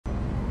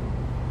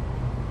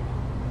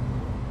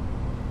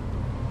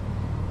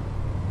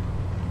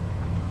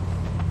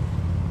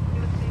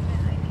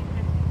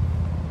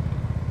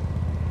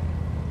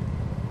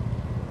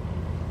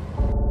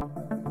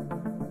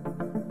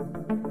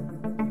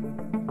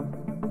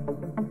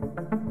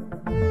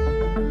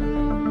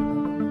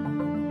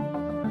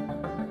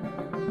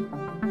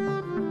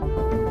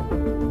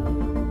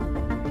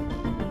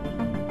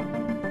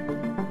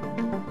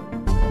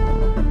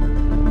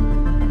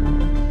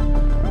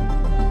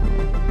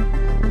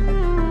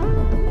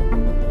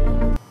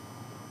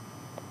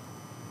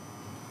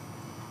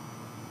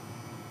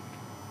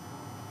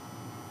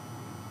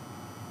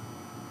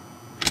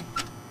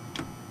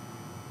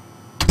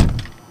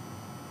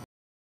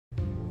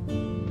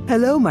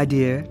Hello, my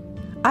dear.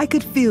 I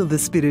could feel the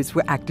spirits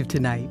were active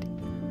tonight.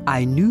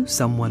 I knew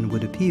someone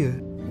would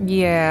appear.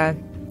 Yeah,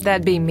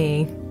 that'd be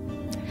me.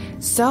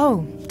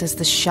 So, does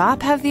the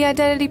shop have the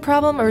identity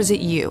problem, or is it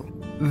you?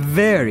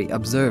 Very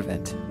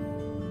observant.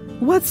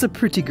 What's a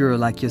pretty girl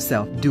like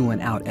yourself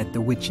doing out at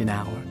the witching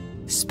hour?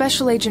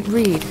 Special Agent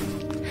Reed.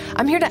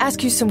 I'm here to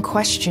ask you some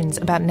questions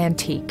about an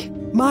antique.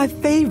 My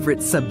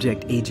favorite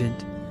subject,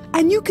 Agent.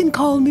 And you can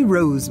call me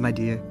Rose, my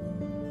dear.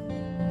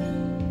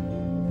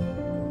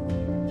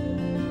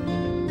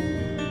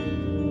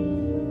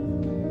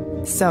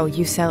 So,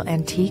 you sell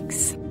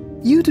antiques?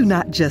 You do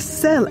not just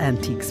sell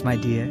antiques, my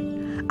dear.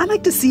 I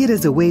like to see it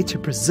as a way to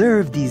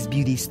preserve these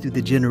beauties through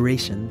the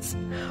generations.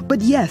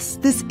 But yes,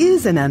 this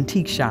is an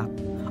antique shop,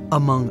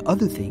 among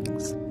other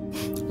things.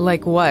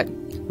 Like what?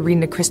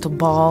 Reading a crystal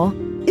ball?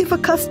 If a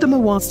customer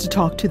wants to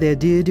talk to their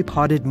dear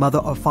departed mother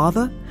or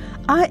father,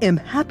 I am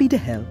happy to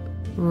help.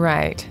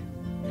 Right.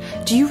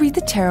 Do you read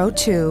the tarot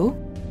too?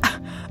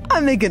 I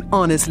make an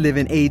honest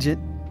living,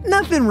 Agent.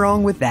 Nothing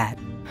wrong with that.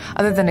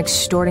 Other than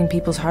extorting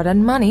people's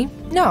hard-earned money,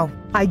 no.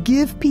 I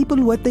give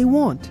people what they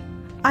want.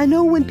 I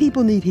know when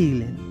people need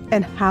healing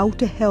and how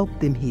to help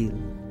them heal.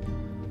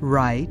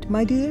 Right,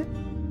 my dear?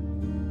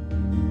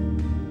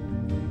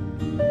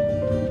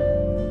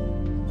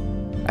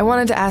 I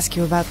wanted to ask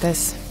you about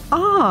this.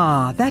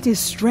 Ah, that is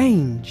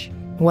strange.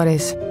 What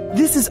is?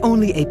 This is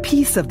only a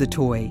piece of the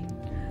toy.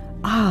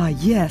 Ah,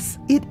 yes,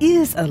 it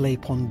is a lei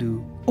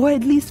pendu, or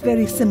at least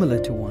very similar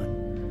to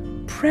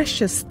one.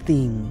 Precious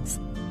things.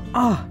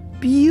 Ah,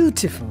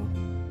 beautiful.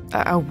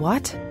 A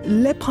what?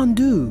 Le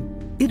pendu.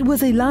 It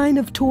was a line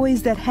of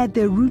toys that had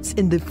their roots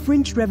in the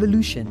French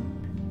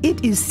Revolution.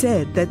 It is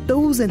said that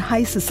those in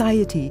high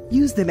society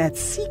used them at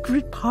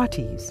secret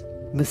parties.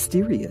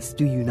 Mysterious,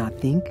 do you not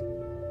think?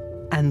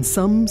 And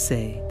some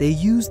say they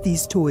used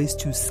these toys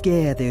to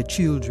scare their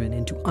children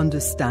into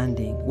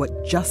understanding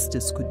what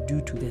justice could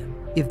do to them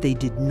if they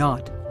did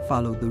not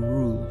follow the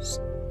rules.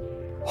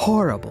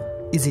 Horrible,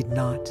 is it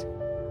not?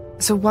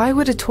 So why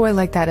would a toy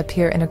like that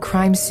appear in a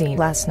crime scene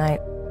last night?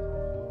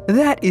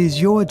 That is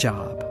your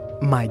job,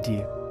 my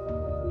dear.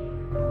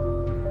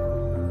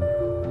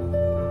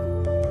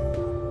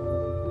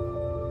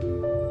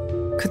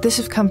 Could this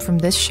have come from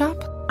this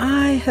shop?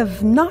 I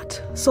have not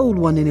sold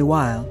one in a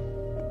while,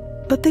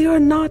 but they are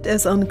not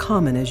as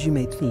uncommon as you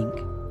may think.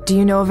 Do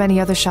you know of any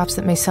other shops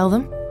that may sell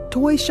them?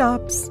 Toy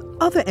shops,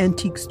 other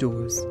antique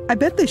stores. I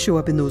bet they show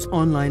up in those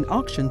online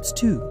auctions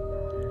too.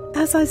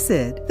 As I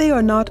said, they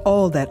are not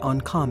all that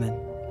uncommon.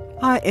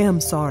 I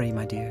am sorry,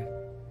 my dear.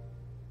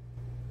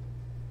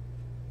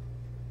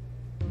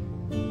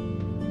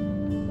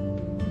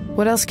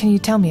 What else can you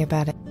tell me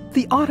about it?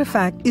 The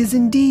artifact is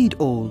indeed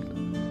old,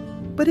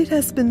 but it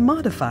has been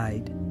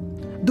modified.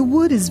 The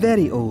wood is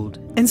very old,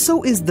 and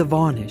so is the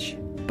varnish,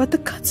 but the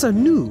cuts are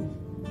new.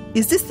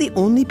 Is this the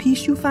only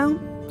piece you found?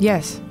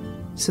 Yes.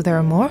 So there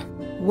are more?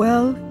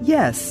 Well,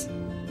 yes.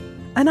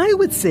 And I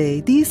would say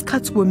these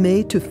cuts were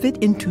made to fit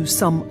into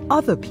some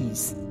other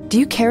piece. Do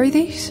you carry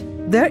these?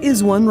 There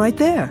is one right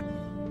there.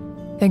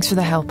 Thanks for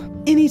the help.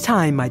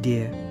 Anytime, my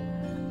dear.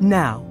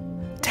 Now,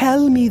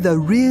 tell me the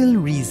real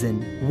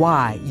reason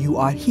why you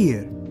are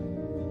here.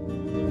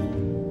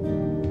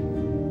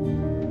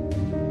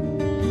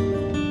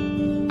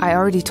 I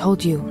already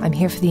told you I'm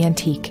here for the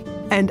antique.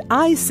 And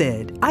I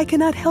said I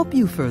cannot help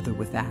you further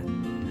with that.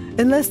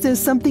 Unless there's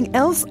something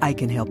else I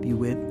can help you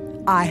with,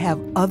 I have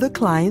other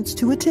clients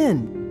to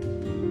attend.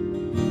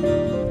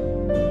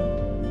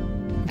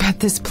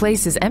 But this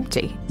place is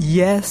empty.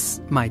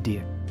 Yes, my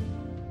dear.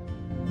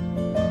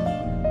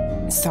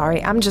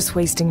 Sorry, I'm just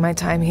wasting my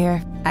time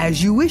here.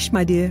 As you wish,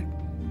 my dear.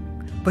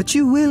 But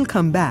you will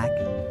come back,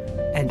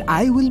 and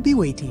I will be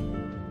waiting.